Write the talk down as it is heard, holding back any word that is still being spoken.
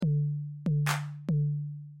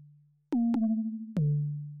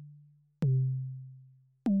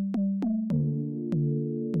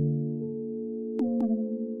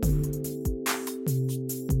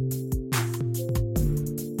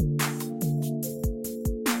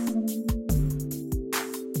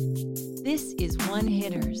This is One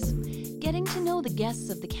Hitters, getting to know the guests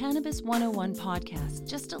of the Cannabis 101 podcast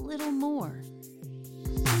just a little more.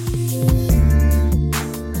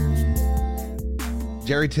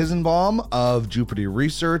 Gerry Tissenbaum of Jupiter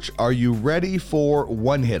Research, are you ready for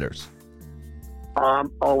One Hitters?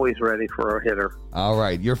 I'm always ready for a hitter. All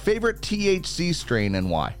right. Your favorite THC strain and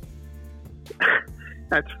why?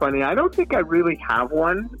 That's funny. I don't think I really have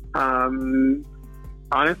one. Honestly,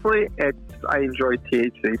 I enjoy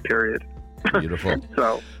THC, period. Beautiful.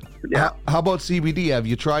 So, yeah. How about CBD? Have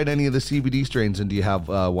you tried any of the CBD strains, and do you have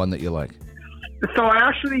one that you like? So I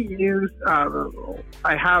actually use,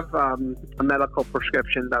 I have a medical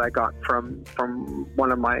prescription that I got from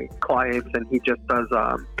one of my clients, and he just does,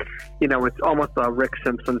 it's almost a Rick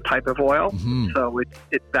Simpson type of oil. Mm-hmm. So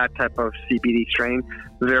it's that type of CBD strain,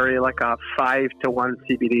 very like a 5-to-1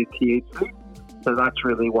 CBD THC. So that's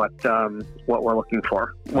really what we're looking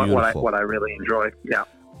for, what I really enjoy. Yeah.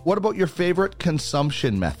 What about your favorite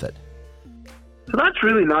consumption method? So that's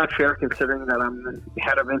really not fair, considering that I'm the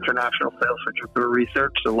head of international sales for Jupiter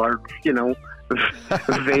Research, a large,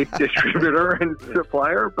 vape distributor and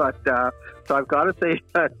supplier. But so I've got to say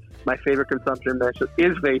that my favorite consumption method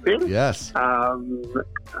is vaping. Yes.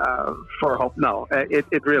 For hope, no,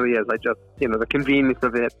 it really is. I just, the convenience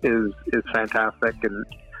of it is fantastic, and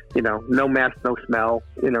no mess, no smell,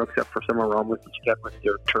 except for some aromas that you get with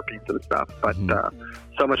your terpenes and stuff. But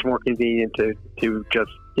so much more convenient to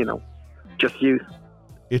just use.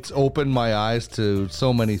 It's opened my eyes to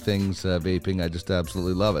so many things, vaping. I just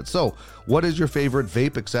absolutely love it. So what is your favorite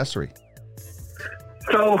vape accessory?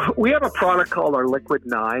 So we have a product called our Liquid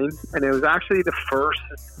 9, and it was actually the first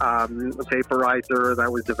vaporizer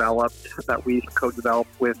that was developed, that we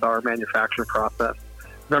co-developed with our manufacturing process.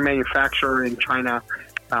 Our manufacturer in China,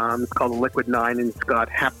 it's called Liquid 9, and it's got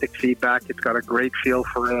haptic feedback. It's got a great feel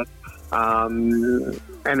for it,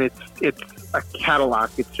 and it's a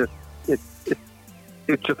Cadillac. It's just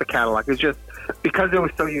a Cadillac. It's just because it was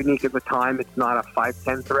so unique at the time. It's not a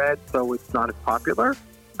 510 thread, so it's not as popular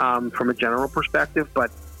from a general perspective. But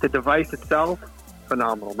the device itself,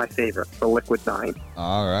 phenomenal. My favorite, the Liquid 9.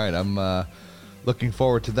 All right, I'm looking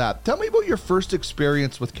forward to that. Tell me about your first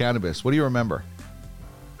experience with cannabis. What do you remember?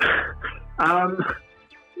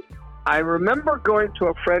 I remember going to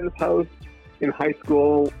a friend's house in high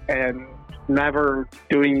school and never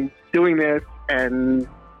doing this, and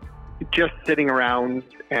just sitting around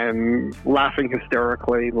and laughing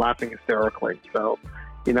hysterically. So,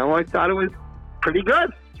 I thought it was pretty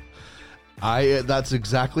good. That's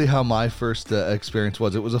exactly how my first experience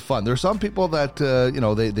was. It was a fun. There are some people that,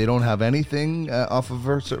 they don't have anything off of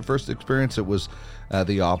first experience. It was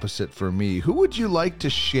the opposite for me. Who would you like to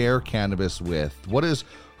share cannabis with?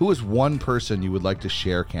 Who is one person you would like to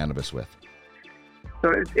share cannabis with?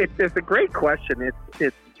 So it's a great question.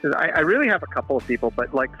 I really have a couple of people,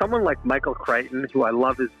 but like someone like Michael Crichton, who I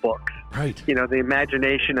love his books. Right. The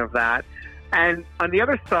imagination of that. And on the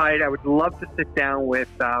other side, I would love to sit down with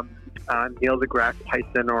Neil deGrasse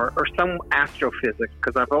Tyson or some astrophysics,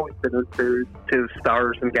 because I've always been into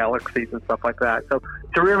stars and galaxies and stuff like that. So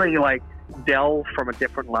to really delve from a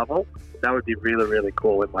different level, that would be really, really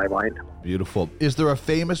cool in my mind. Beautiful. Is there a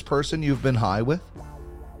famous person you've been high with?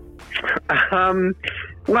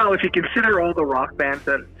 Well, if you consider all the rock bands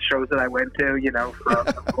shows that I went to, from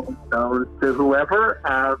the Rolling Stones to whoever,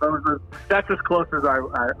 that's as close as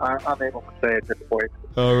I'm able to say at this point.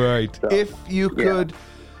 All right. So, if you could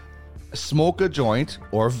smoke a joint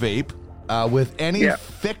or vape with any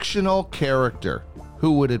fictional character,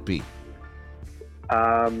 who would it be?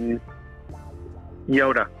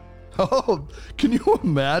 Yoda. Oh, can you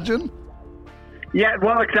imagine? Yeah,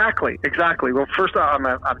 well, exactly. Well, first off,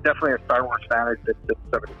 I'm definitely a Star Wars fan. I've been since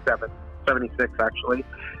 76 actually,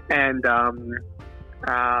 and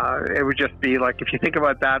it would just be like, if you think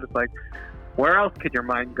about that, it's like, where else could your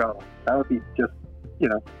mind go? That would be just,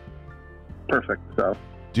 perfect. So,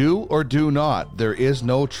 do or do not. There is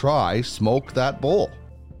no try. Smoke that bowl.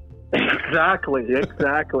 Exactly.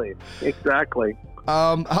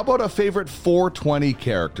 How about a favorite 420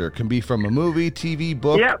 character? Can be from a movie, TV,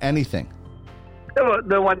 book, anything.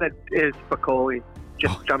 The one that is Spicoli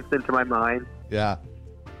just jumps into my mind. Yeah.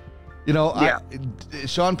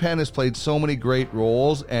 Sean Penn has played so many great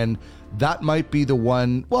roles, and that might be the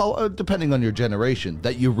one, depending on your generation,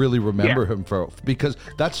 that you really remember him for, because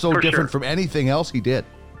that's so different from anything else he did.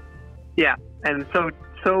 Yeah, and so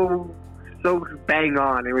bang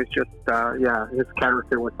on. It was just, his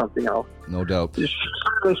character was something else. No doubt. It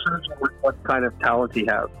shows what kind of talent he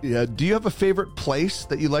has. Yeah. Do you have a favorite place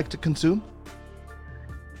that you like to consume?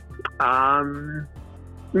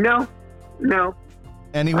 No.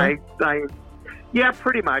 Anyway? Yeah,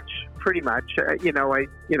 pretty much. pretty much. Pretty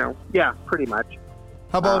much.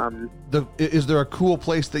 How about is there a cool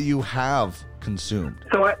place that you have consumed?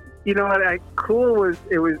 So cool was,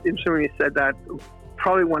 it was interesting when you said that.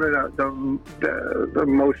 Probably one of the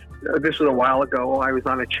most, this was a while ago, I was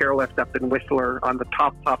on a chairlift up in Whistler on the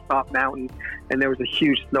top mountain, and there was a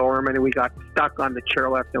huge storm, and we got stuck on the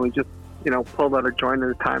chairlift, and we just, pulled out a joint at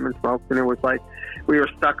a time and smoked, and it was like we were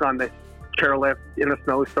stuck on this chairlift in a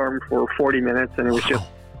snowstorm for 40 minutes, and it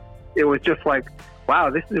was just like, wow,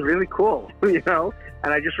 this is really cool, and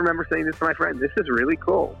I just remember saying this to my friend, this is really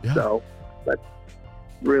cool. Yeah. So that's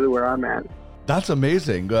really where I'm at. That's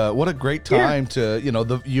amazing. What a great time to,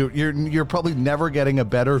 you're probably never getting a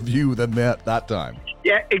better view than that time.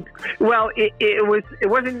 Yeah. It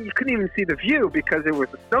wasn't, you couldn't even see the view because it was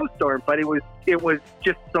a snowstorm, but it was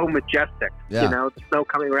just so majestic, the snow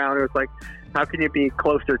coming around. It was like, how can you be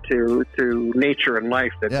closer to nature and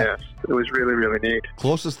life than this? It was really, really neat.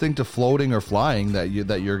 Closest thing to floating or flying that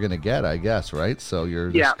you're going to get, I guess, right? So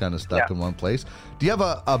you're just kind of stuck in one place. Do you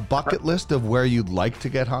have a bucket list of where you'd like to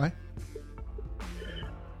get high?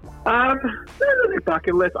 Not really a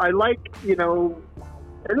bucket list. I like,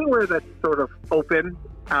 anywhere that's sort of open,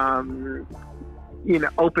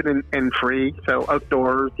 open and free. So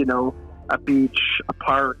outdoors, a beach, a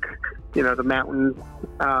park, the mountains.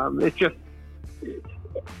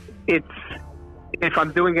 If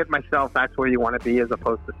I'm doing it myself, that's where you want to be, as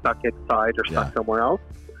opposed to stuck inside or stuck somewhere else.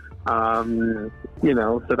 So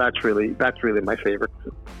that's really my favorite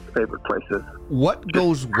places. What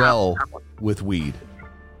goes well with weed?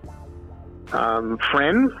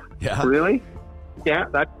 Friends, really,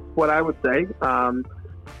 that's what I would say.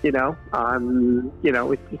 It's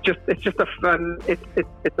just a fun.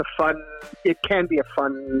 It's a fun. It can be a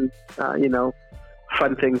fun,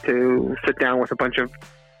 fun thing to sit down with a bunch of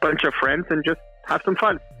friends and just have some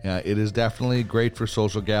fun. Yeah, it is definitely great for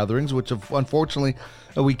social gatherings, which unfortunately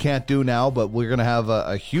we can't do now, but we're going to have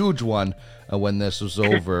a huge one when this is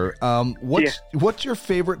over. What's your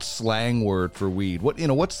favorite slang word for weed?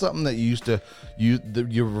 What's something that you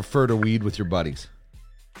you refer to weed with your buddies?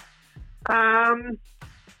 Probably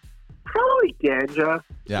ganja.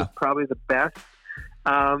 Yeah, is probably the best.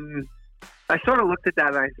 I sort of looked at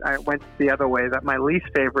that and I went the other way, that my least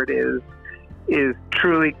favorite is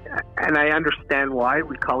truly, and I understand why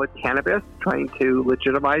we call it cannabis, trying to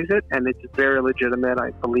legitimize it, and it's very legitimate.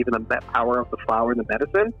 I believe in the power of the flower and the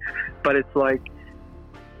medicine, but it's like,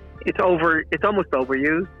 it's almost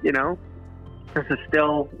overused, This is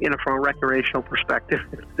still, from a recreational perspective,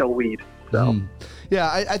 it's still weed. So, yeah,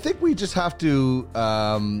 I think we just have to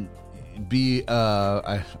be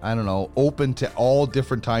I don't know, open to all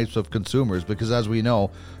different types of consumers, because as we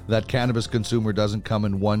know, that cannabis consumer doesn't come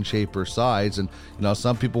in one shape or size, and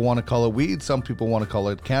some people want to call it weed, some people want to call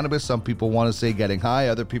it cannabis, some people want to say getting high,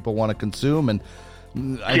 other people want to consume, and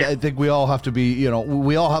I think we all have to be,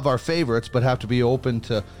 we all have our favorites, but have to be open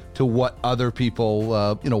to what other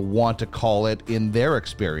people want to call it in their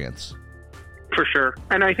experience. For sure.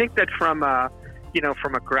 And I think that from a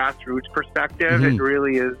grassroots perspective, it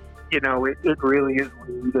really is. It really is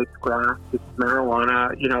weed, it's grass, it's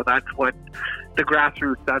marijuana. That's what the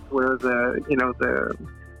grassroots. That's where the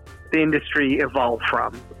industry evolved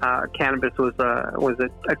from. Cannabis was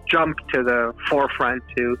a jump to the forefront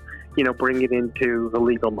to bring it into the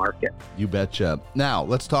legal market. You betcha. Now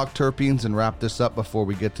let's talk terpenes and wrap this up before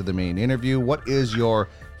we get to the main interview. What is your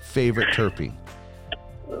favorite terpene?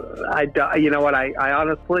 I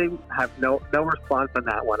honestly have no response on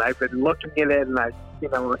that one. I've been looking at it, and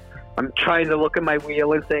I'm trying to look at my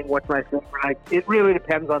wheel and saying what's my favorite. It really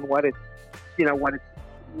depends on what it's,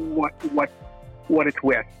 what it's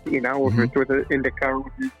with. If it's with an indica,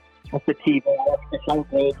 a sativa,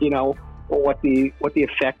 what the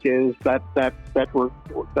effect is that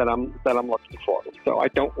I'm looking for. So I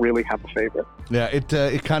don't really have a favorite. Yeah,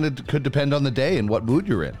 it kind of could depend on the day and what mood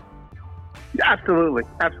you're in. Absolutely.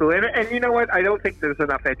 And you know what? I don't think there's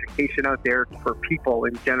enough education out there for people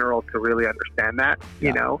in general to really understand that,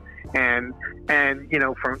 and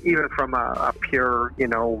from a pure,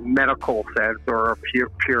 medical sense or a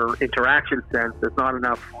pure interaction sense, there's not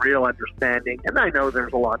enough real understanding. And I know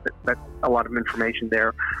there's a lot of information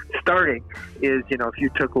there. Starting is, if you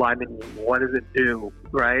took limonene, what does it do,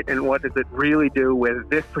 right? And what does it really do with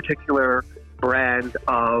this particular brand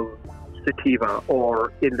of sativa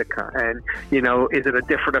or indica, and is it a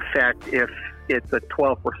different effect if it's a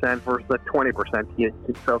 12% versus a 20%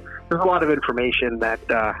 THC? So there's a lot of information that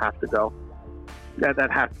has to go,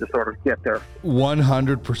 that has to sort of get there.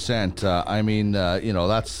 100%.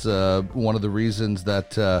 That's one of the reasons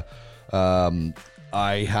that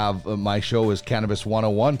I have my show is Cannabis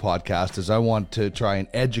 101 podcast, as I want to try and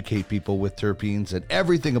educate people with terpenes and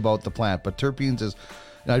everything about the plant. But terpenes is,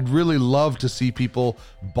 I'd really love to see people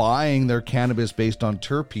buying their cannabis based on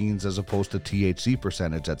terpenes as opposed to THC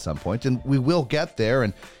percentage at some point. And we will get there.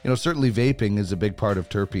 And, certainly vaping is a big part of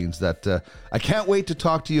terpenes that I can't wait to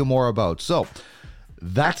talk to you more about. So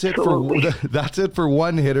that's it for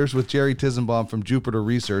One Hitters with Gerry Tissenbaum from Jupiter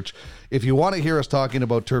Research. If you want to hear us talking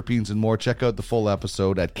about terpenes and more, check out the full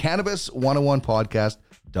episode at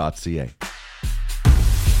cannabis101podcast.ca.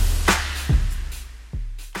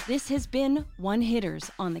 This has been One Hitters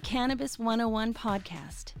on the Cannabis 101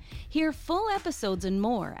 podcast. Hear full episodes and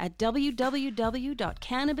more at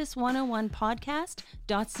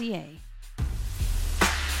www.cannabis101podcast.ca.